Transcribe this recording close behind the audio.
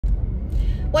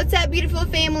What's up, beautiful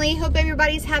family? Hope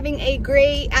everybody's having a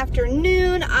great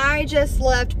afternoon. I just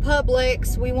left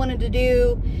Publix. We wanted to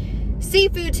do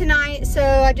seafood tonight, so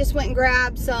I just went and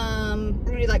grabbed some,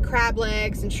 we're gonna do like crab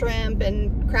legs and shrimp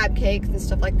and crab cakes and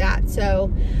stuff like that.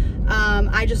 So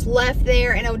I just left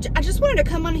there, and I just wanted to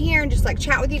come on here and just like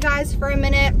chat with you guys for a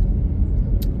minute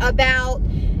about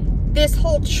this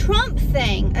whole Trump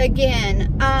thing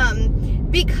again.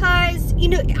 Because, you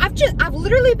know, I've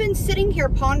literally been sitting here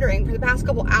pondering for the past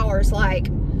couple hours, like,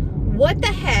 what the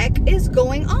heck is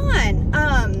going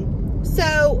on?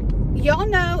 So y'all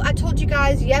know, I told you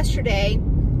guys yesterday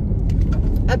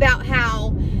about how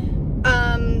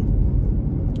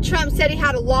Trump said he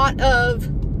had a lot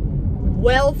of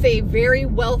wealthy, very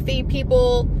wealthy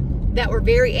people that were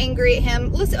very angry at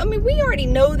him. Listen, I mean, we already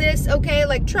know this, okay?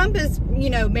 Like, Trump is, you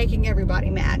know, making everybody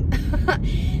mad.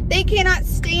 They cannot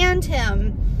stand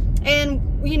him.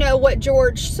 And, you know, what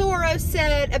George Soros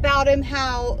said about him,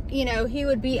 how, you know, he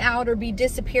would be out or be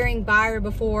disappearing by or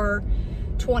before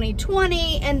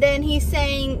 2020. And then he's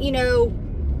saying, you know,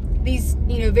 these,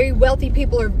 you know, very wealthy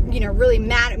people are, you know, really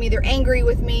mad at me. They're angry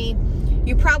with me.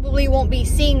 You probably won't be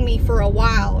seeing me for a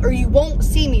while, or you won't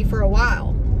see me for a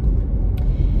while.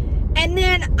 And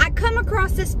then I come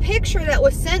across this picture that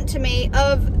was sent to me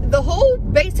of the whole,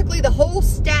 basically the whole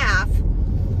staff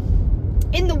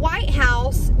in the White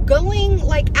House going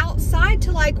like outside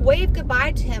to like wave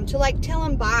goodbye to him, to like tell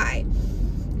him bye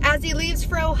as he leaves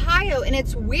for Ohio. And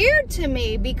it's weird to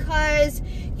me because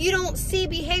you don't see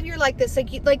behavior like this.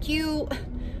 The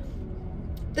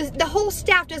whole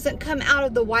staff doesn't come out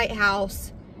of the White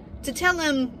House to tell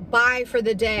him bye for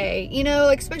the day, you know,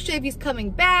 like, especially if he's coming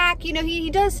back. You know, he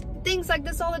does things like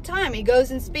this all the time. He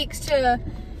goes and speaks to,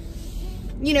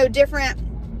 you know, different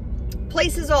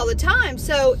places all the time.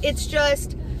 So it's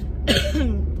just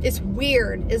it's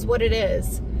weird is what it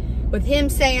is with him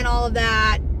saying all of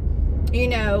that, you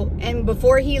know. And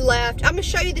before he left, I'm gonna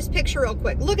show you this picture real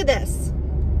quick. Look at this.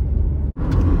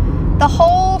 The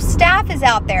whole staff is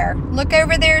out there. Look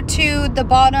over there to the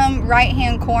bottom right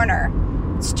hand corner.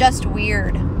 It's just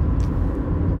weird.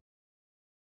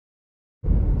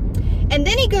 And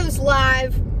then he goes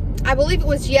live, I believe it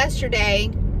was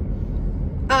yesterday,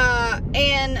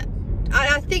 and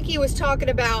I think he was talking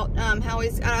about how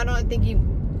he's, I don't think he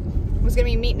was going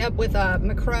to be meeting up with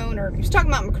Macron, or he was talking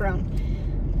about Macron.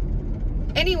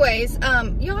 Anyways,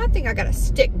 yo, I think I got a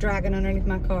stick dragging underneath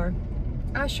my car.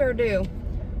 I sure do.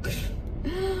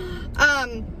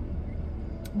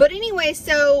 But anyway,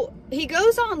 so he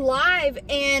goes on live,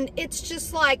 and it's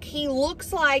just like, he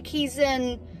looks like he's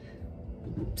in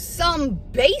some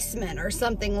basement or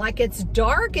something. Like, it's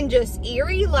dark and just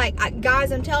eerie. Like,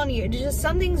 guys, I'm telling you, it's just,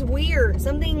 something's weird.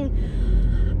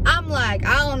 Something, I'm like,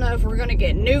 I don't know if we're gonna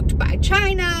get nuked by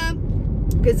China,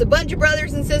 because a bunch of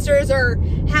brothers and sisters are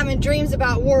having dreams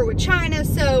about war with China.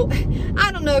 So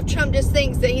I don't know if Trump just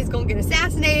thinks that he's gonna get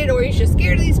assassinated, or he's just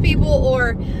scared of these people,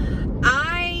 or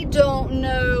I don't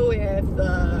know if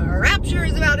the rapture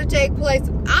is about to take place.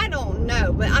 I don't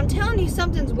know, but I'm telling you,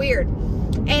 something's weird.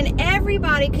 And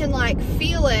everybody can like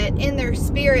feel it in their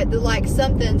spirit that like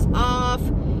something's off.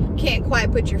 Can't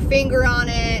quite put your finger on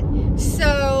it.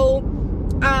 So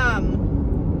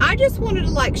I just wanted to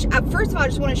like, first of all, I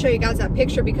just want to show you guys that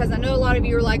picture, because I know a lot of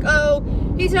you are like, oh,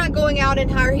 he's not going out and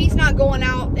hiding, he's not going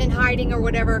out and hiding or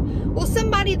whatever. Well,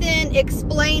 somebody then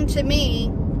explained to me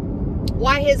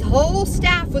why his whole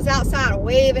staff was outside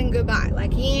waving goodbye,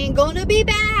 like he ain't gonna be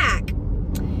back.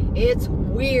 It's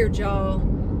weird, y'all.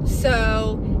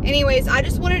 So anyways, I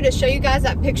just wanted to show you guys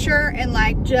that picture and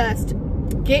like just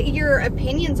get your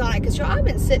opinions on it, because y'all, I've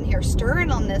been sitting here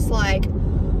stirring on this, like,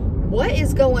 what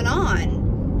is going on?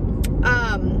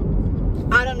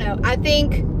 I don't know. I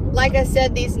think, like I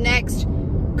said, these next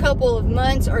couple of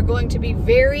months are going to be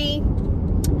very,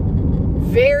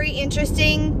 very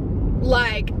interesting.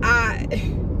 Like, I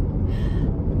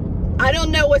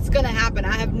don't know what's going to happen.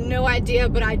 I have no idea,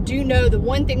 but I do know the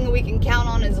one thing that we can count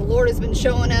on is the Lord has been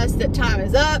showing us that time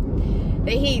is up,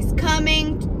 that he's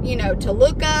coming, you know, to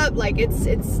look up. Like,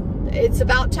 it's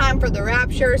about time for the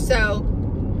rapture. So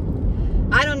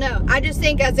I don't know. I just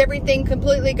think as everything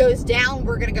completely goes down,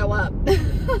 we're going to go up.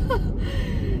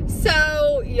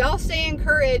 So y'all stay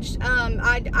encouraged.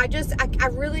 I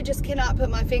really just cannot put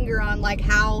my finger on like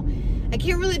how, I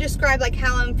can't really describe like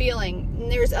how I'm feeling.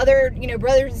 And there's other, you know,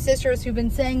 brothers and sisters who've been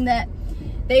saying that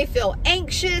they feel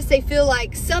anxious. They feel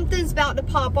like something's about to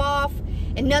pop off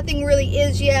and nothing really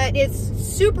is yet. It's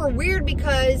super weird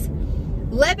because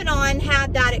Lebanon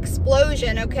had that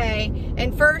explosion, okay?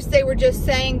 And first they were just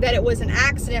saying that it was an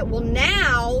accident. Well,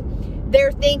 now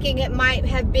they're thinking it might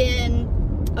have been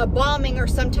a bombing or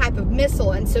some type of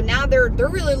missile. And so now they're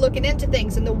really looking into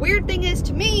things. And the weird thing is,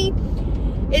 to me,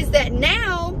 is that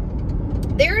now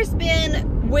there's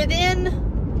been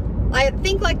within, I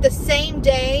think, like the same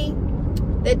day,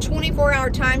 the 24-hour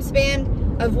time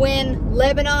span of when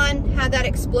Lebanon had that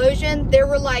explosion, there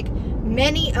were like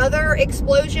many other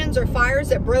explosions or fires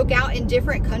that broke out in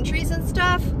different countries and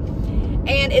stuff.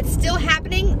 And it's still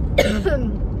happening.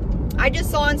 I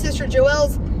just saw on Sister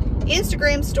Joelle's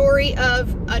Instagram story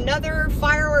of another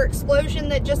fire or explosion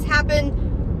that just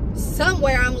happened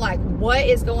somewhere. I'm like, what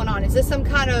is going on? Is this some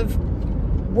kind of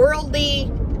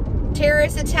worldly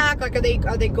terrorist attack? Like,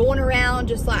 are they going around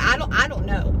just like, I don't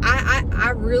know.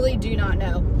 I really do not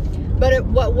know. But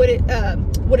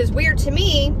what is weird to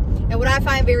me, and what I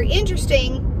find very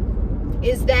interesting,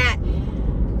 is that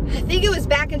I think it was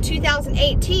back in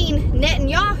 2018,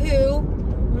 Netanyahu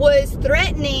was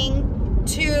threatening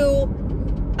to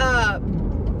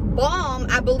bomb,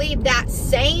 I believe, that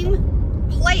same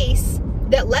place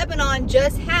that Lebanon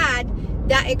just had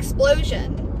that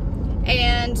explosion.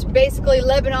 And basically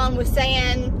Lebanon was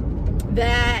saying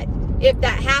that if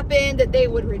that happened, that they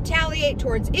would retaliate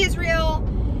towards Israel.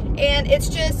 And it's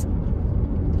just,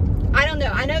 I don't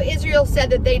know. I know Israel said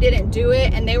that they didn't do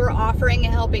it, and they were offering a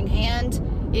helping hand,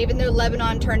 even though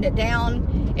Lebanon turned it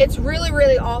down. It's really,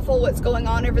 really awful what's going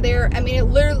on over there. I mean, it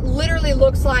literally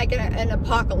looks like an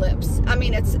apocalypse. I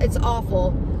mean, it's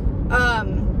awful.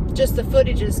 Just the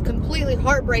footage is completely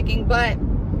heartbreaking, but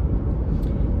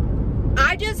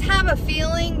I just have a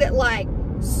feeling that, like,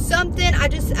 something, I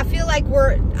feel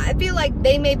like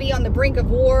they may be on the brink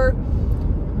of war.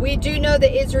 We do know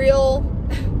that Israel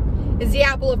is the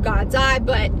apple of God's eye,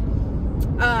 but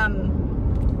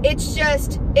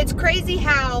it's crazy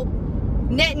how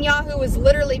Netanyahu was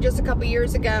literally just a couple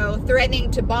years ago threatening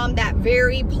to bomb that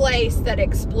very place that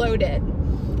exploded.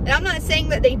 And I'm not saying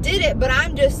that they did it, but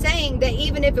I'm just saying that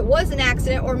even if it was an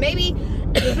accident, or maybe,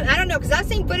 I don't know, because I've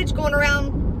seen footage going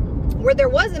around where there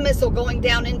was a missile going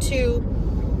down into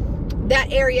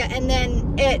that area and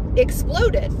then it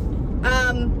exploded.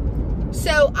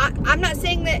 So I'm not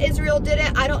saying that Israel did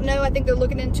it. I don't know. I think they're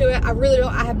looking into it. I really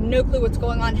don't. I have no clue what's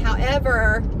going on.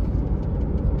 However,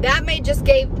 that may just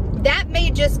give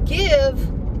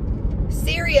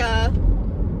Syria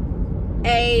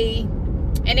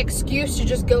an excuse to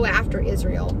just go after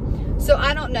Israel. So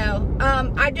I don't know.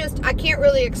 I can't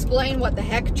really explain what the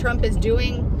heck Trump is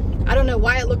doing. I don't know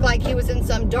why it looked like he was in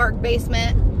some dark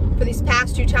basement for these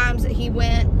past 2 times that he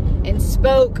went and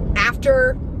spoke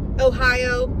after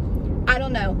Ohio. I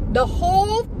don't know. The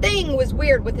whole thing was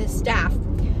weird with his staff.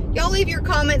 Y'all leave your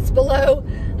comments below.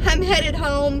 I'm headed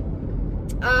home.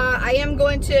 I am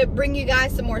going to bring you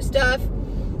guys some more stuff.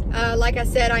 Like I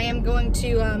said, I am going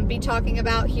to be talking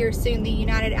about here soon the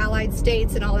United Allied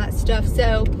States and all that stuff.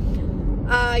 So,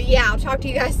 yeah, I'll talk to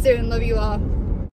you guys soon. Love you all.